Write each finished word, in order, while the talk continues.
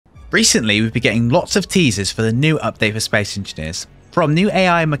Recently, we've been getting lots of teasers for the new update for Space Engineers. From new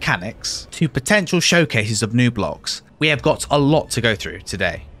AI mechanics to potential showcases of new blocks, we have got a lot to go through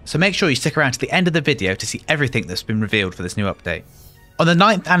today. So make sure you stick around to the end of the video to see everything that's been revealed for this new update. On the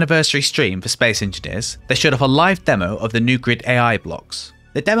 9th anniversary stream for Space Engineers, they showed off a live demo of the new GridAI blocks.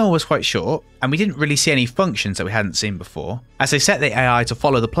 The demo was quite short, and we didn't really see any functions that we hadn't seen before, as they set the AI to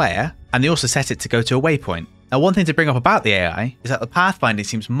follow the player, and they also set it to go to a waypoint. Now, one thing to bring up about the AI is that the pathfinding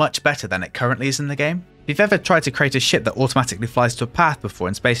seems much better than it currently is in the game. If you've ever tried to create a ship that automatically flies to a path before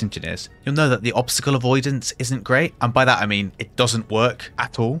in Space Engineers, you'll know that the obstacle avoidance isn't great, and by that I mean it doesn't work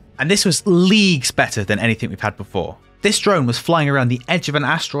at all. And this was leagues better than anything we've had before. This drone was flying around the edge of an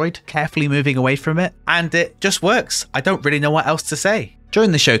asteroid, carefully moving away from it, and it just works. I don't really know what else to say.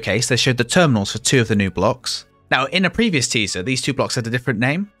 During the showcase, they showed the terminals for 2 of the new blocks. Now, in a previous teaser, these 2 blocks had a different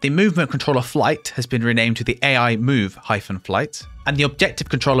name. The movement controller flight has been renamed to the AI move-flight, and the objective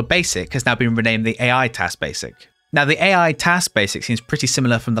controller basic has now been renamed the AI task basic. Now, the AI task basic seems pretty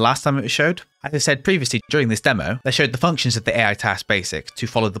similar from the last time it was showed. As I said previously during this demo, they showed the functions of the AI task basic to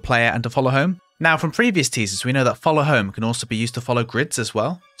follow the player and to follow home. Now, from previous teasers, we know that follow home can also be used to follow grids as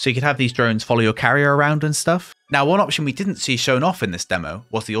well. So you could have these drones follow your carrier around and stuff. Now, one option we didn't see shown off in this demo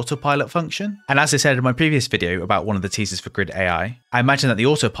was the autopilot function. And as I said in my previous video about one of the teasers for GridAI, I imagine that the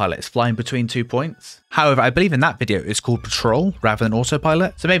autopilot is flying between 2 points. However, I believe in that video it's called patrol rather than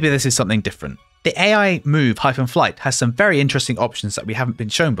autopilot. So maybe this is something different. The AI move-flight has some very interesting options that we haven't been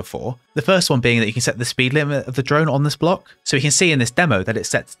shown before. The first one being that you can set the speed limit of the drone on this block. So we can see in this demo that it's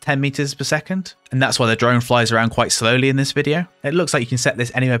set to 10 meters per second. And that's why the drone flies around quite slowly in this video. It looks like you can set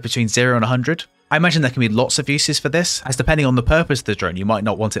this anywhere between 0 and 100. I imagine there can be lots of uses for this, as depending on the purpose of the drone, you might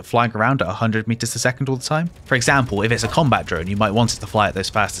not want it flying around at 100 meters per second all the time. For example, if it's a combat drone, you might want it to fly at those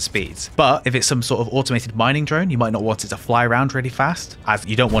faster speeds. But if it's some sort of automated mining drone, you might not want it to fly around really fast, as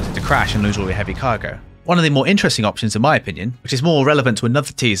you don't want it to crash and lose all your heavy cargo. One of the more interesting options, in my opinion, which is more relevant to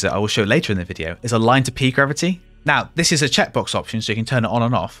another teaser I will show later in the video, is align to P gravity. Now, this is a checkbox option, so you can turn it on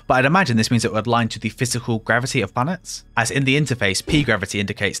and off, but I'd imagine this means it would align to the physical gravity of planets, as in the interface, P gravity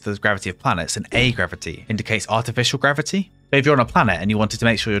indicates the gravity of planets and A gravity indicates artificial gravity. So if you're on a planet and you wanted to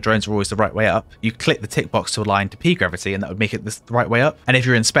make sure your drones are always the right way up, you click the tick box to align to P gravity and that would make it the right way up. And if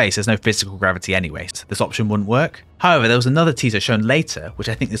you're in space, there's no physical gravity anyway, so this option wouldn't work. However, there was another teaser shown later, which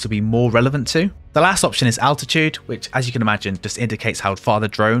I think this will be more relevant to. The last option is altitude, which, as you can imagine, just indicates how far the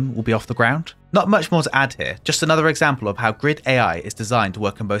drone will be off the ground. Not much more to add here, just another example of how GridAI is designed to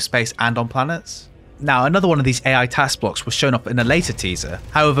work in both space and on planets. Now, another one of these AI task blocks was shown up in a later teaser.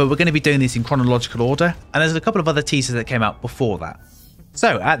 However, we're going to be doing these in chronological order, and there's a couple of other teasers that came out before that.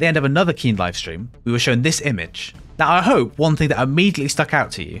 So, at the end of another Keen livestream, we were shown this image. Now, I hope one thing that immediately stuck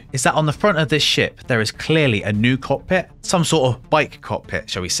out to you is that on the front of this ship, there is clearly a new cockpit, some sort of bike cockpit,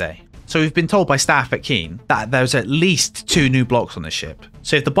 shall we say. So we've been told by staff at Keen that there's at least 2 new blocks on the ship.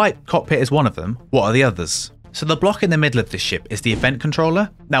 So if the bike cockpit is one of them, what are the others? So the block in the middle of this ship is the event controller.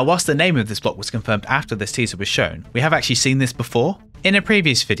 Now, whilst the name of this block was confirmed after this teaser was shown, we have actually seen this before. In a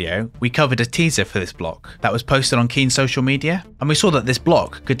previous video, we covered a teaser for this block that was posted on Keen's social media, and we saw that this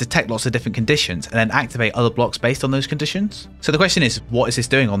block could detect lots of different conditions and then activate other blocks based on those conditions. So the question is, what is this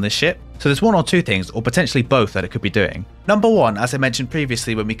doing on this ship? So there's 1 or 2 things, or potentially both, that it could be doing. Number 1, as I mentioned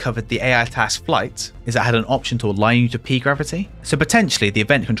previously when we covered the AI task flight, is that it had an option to align you to P gravity. So potentially the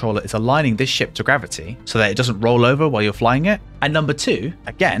event controller is aligning this ship to gravity so that it doesn't roll over while you're flying it. And number 2,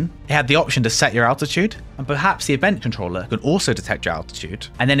 again, it had the option to set your altitude, and perhaps the event controller can also detect your altitude,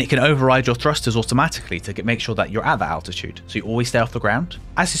 and then it can override your thrusters automatically to make sure that you're at that altitude, so you always stay off the ground.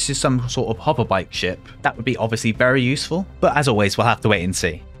 As this is some sort of hover bike ship, that would be obviously very useful, but as always, we'll have to wait and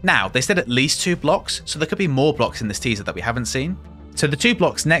see. Now, they said at least 2 blocks, so there could be more blocks in this teaser that we haven't seen. So the 2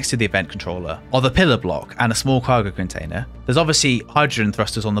 blocks next to the event controller are the pillar block and a small cargo container. There's obviously hydrogen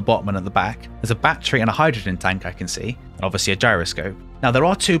thrusters on the bottom and at the back. There's a battery and a hydrogen tank I can see, and obviously a gyroscope. Now, there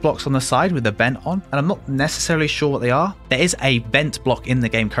are 2 blocks on the side with a vent on, and I'm not necessarily sure what they are. There is a vent block in the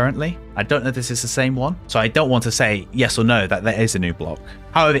game currently. I don't know if this is the same one, so I don't want to say yes or no that there is a new block.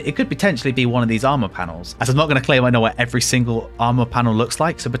 However, it could potentially be one of these armor panels, as I'm not going to claim I know what every single armor panel looks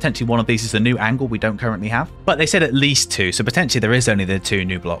like, so potentially one of these is a new angle we don't currently have. But they said at least 2, so potentially there is only the 2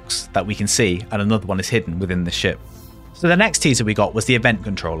 new blocks that we can see, and another one is hidden within the ship. So the next teaser we got was the event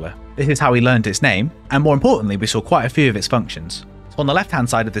controller. This is how we learned its name, and more importantly, we saw quite a few of its functions. So on the left hand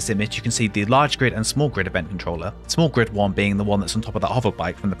side of this image, you can see the large grid and small grid event controller. Small grid one being the one that's on top of that hover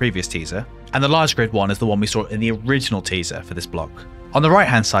bike from the previous teaser, and the large grid one is the one we saw in the original teaser for this block. On the right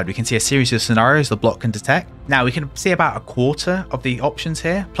hand side, we can see a series of scenarios the block can detect. Now we can see about a quarter of the options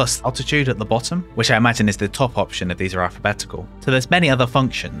here, plus altitude at the bottom, which I imagine is the top option if these are alphabetical. So there's many other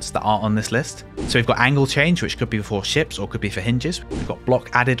functions that aren't on this list. So we've got angle change, which could be for ships or could be for hinges. We've got block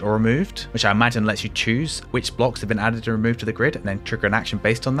added or removed, which I imagine lets you choose which blocks have been added or removed to the grid and then trigger an action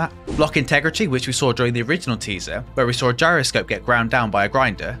based on that. Block integrity, which we saw during the original teaser, where we saw a gyroscope get ground down by a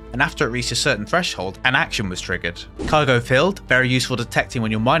grinder, and after it reached a certain threshold, an action was triggered. Cargo filled, very useful detecting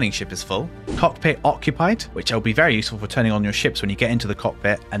when your mining ship is full. Cockpit occupied, which will be very useful for turning on your ships when you get into the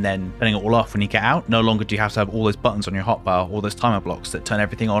cockpit and then turning it all off when you get out. No longer do you have to have all those buttons on your hotbar, all those timer blocks that turn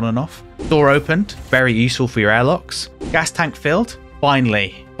everything on and off. Door opened, very useful for your airlocks. Gas tank filled.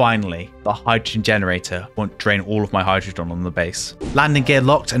 Finally, the hydrogen generator won't drain all of my hydrogen on the base. Landing gear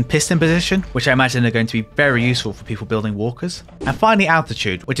locked and piston position, which I imagine are going to be very useful for people building walkers. And finally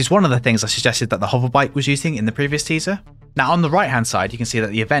altitude, which is one of the things I suggested that the hoverbike was using in the previous teaser. Now on the right hand side, you can see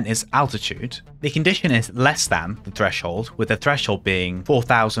that the event is altitude. The condition is less than the threshold, with the threshold being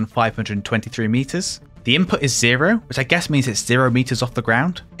 4,523 meters. The input is 0, which I guess means it's 0 meters off the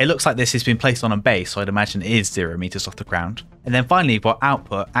ground. It looks like this has been placed on a base, so I'd imagine it is 0 meters off the ground. And then finally, you've got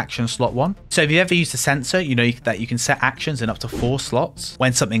output action slot 1. So if you've ever used a sensor, you know that you can set actions in up to 4 slots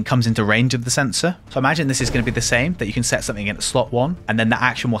when something comes into range of the sensor. So imagine this is going to be the same, that you can set something in at slot 1, and then the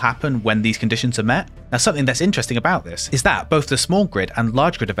action will happen when these conditions are met. Now something that's interesting about this is that both the small grid and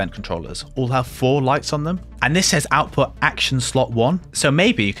large grid event controllers all have 4 lights on them. And this says output action slot 1. So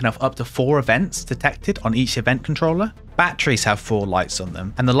maybe you can have up to 4 events detected on each event controller. Batteries have 4 lights on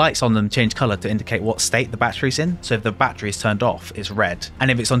them, and the lights on them change color to indicate what state the battery's in. So if the battery is turned off, it's red, and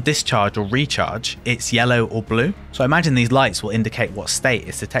if it's on discharge or recharge, it's yellow or blue. So I imagine these lights will indicate what state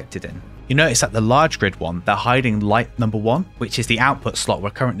it's detected in. You notice that the large grid one, they're hiding light number 1, which is the output slot we're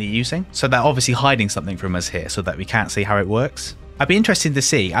currently using. So they're obviously hiding something from us here so that we can't see how it works. I'd be interested to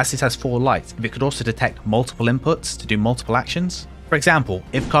see, as this has 4 lights, if it could also detect multiple inputs to do multiple actions. For example,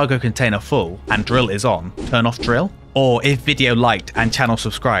 if cargo container full and drill is on, turn off drill. Or if video liked and channel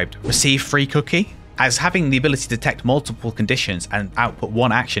subscribed, receive free cookie. As having the ability to detect multiple conditions and output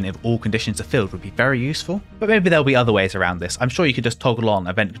one action if all conditions are filled would be very useful. But maybe there'll be other ways around this. I'm sure you could just toggle on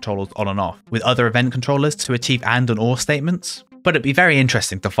event controllers on and off with other event controllers to achieve and or statements. But it'd be very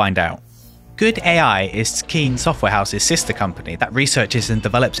interesting to find out. GridAI is Keen Software House's sister company that researches and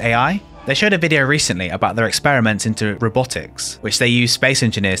develops AI. They showed a video recently about their experiments into robotics, which they use space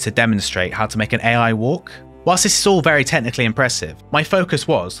engineers to demonstrate how to make an AI walk. Whilst this is all very technically impressive, my focus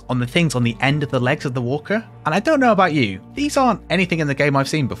was on the things on the end of the legs of the walker, and I don't know about you, these aren't anything in the game I've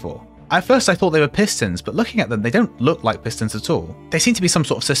seen before. At first I thought they were pistons, but looking at them they don't look like pistons at all. They seem to be some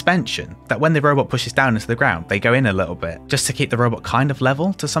sort of suspension, that when the robot pushes down into the ground, they go in a little bit, just to keep the robot kind of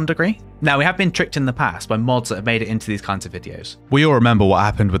level to some degree. Now we have been tricked in the past by mods that have made it into these kinds of videos. We all remember what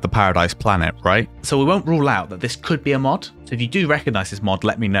happened with the Paradise Planet, right? So we won't rule out that this could be a mod, so if you do recognise this mod,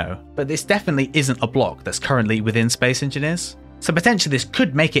 let me know. But this definitely isn't a block that's currently within Space Engineers. So potentially this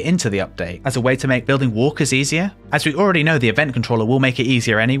could make it into the update as a way to make building walkers easier, as we already know the event controller will make it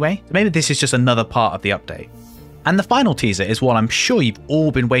easier anyway, so maybe this is just another part of the update. And the final teaser is what I'm sure you've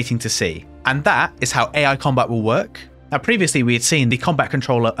all been waiting to see, and that is how AI combat will work. Now previously we had seen the combat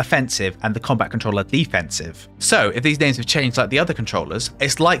controller offensive and the combat controller defensive. So if these names have changed like the other controllers,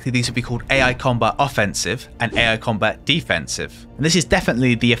 it's likely these would be called AI combat offensive and AI combat defensive. And this is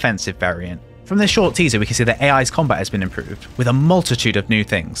definitely the offensive variant. From this short teaser we can see that AI's combat has been improved with a multitude of new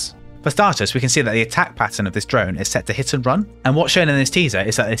things. For starters, we can see that the attack pattern of this drone is set to hit and run, and what's shown in this teaser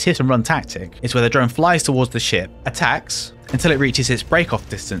is that this hit and run tactic is where the drone flies towards the ship, attacks, until it reaches its break-off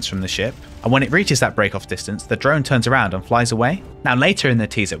distance from the ship, and when it reaches that break-off distance, the drone turns around and flies away. Now later in the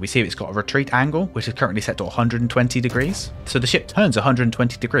teaser we see it's got a retreat angle, which is currently set to 120 degrees, so the ship turns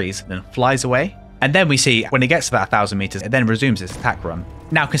 120 degrees, then flies away. And then we see when it gets to that 1000 meters, it then resumes its attack run.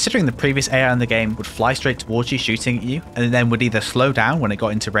 Now, considering the previous AI in the game would fly straight towards you, shooting at you, and then would either slow down when it got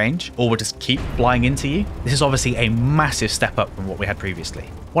into range, or would just keep flying into you, this is obviously a massive step up from what we had previously.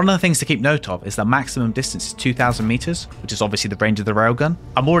 One of the things to keep note of is that maximum distance is 2000 meters, which is obviously the range of the railgun.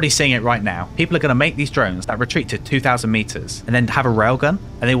 I'm already seeing it right now. People are going to make these drones that retreat to 2000 meters, and then have a railgun,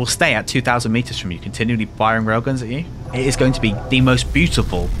 and they will stay at 2000 meters from you, continually firing railguns at you. It is going to be the most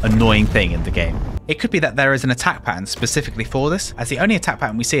beautiful, annoying thing in the game. It could be that there is an attack pattern specifically for this, as the only attack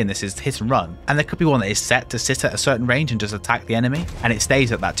pattern we see in this is hit and run, and there could be one that is set to sit at a certain range and just attack the enemy, and it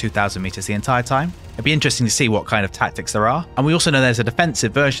stays at that 2000 meters the entire time. It'd be interesting to see what kind of tactics there are, and we also know there's a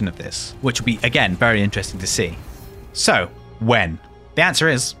defensive version of this, which will be, again, very interesting to see. So, when? The answer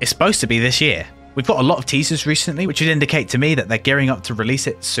is, it's supposed to be this year. We've got a lot of teasers recently, which would indicate to me that they're gearing up to release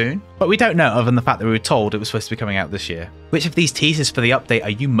it soon, but we don't know other than the fact that we were told it was supposed to be coming out this year. Which of these teasers for the update are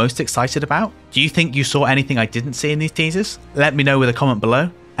you most excited about? Do you think you saw anything I didn't see in these teasers? Let me know with a comment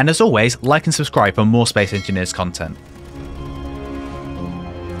below. And as always, like and subscribe for more Space Engineers content.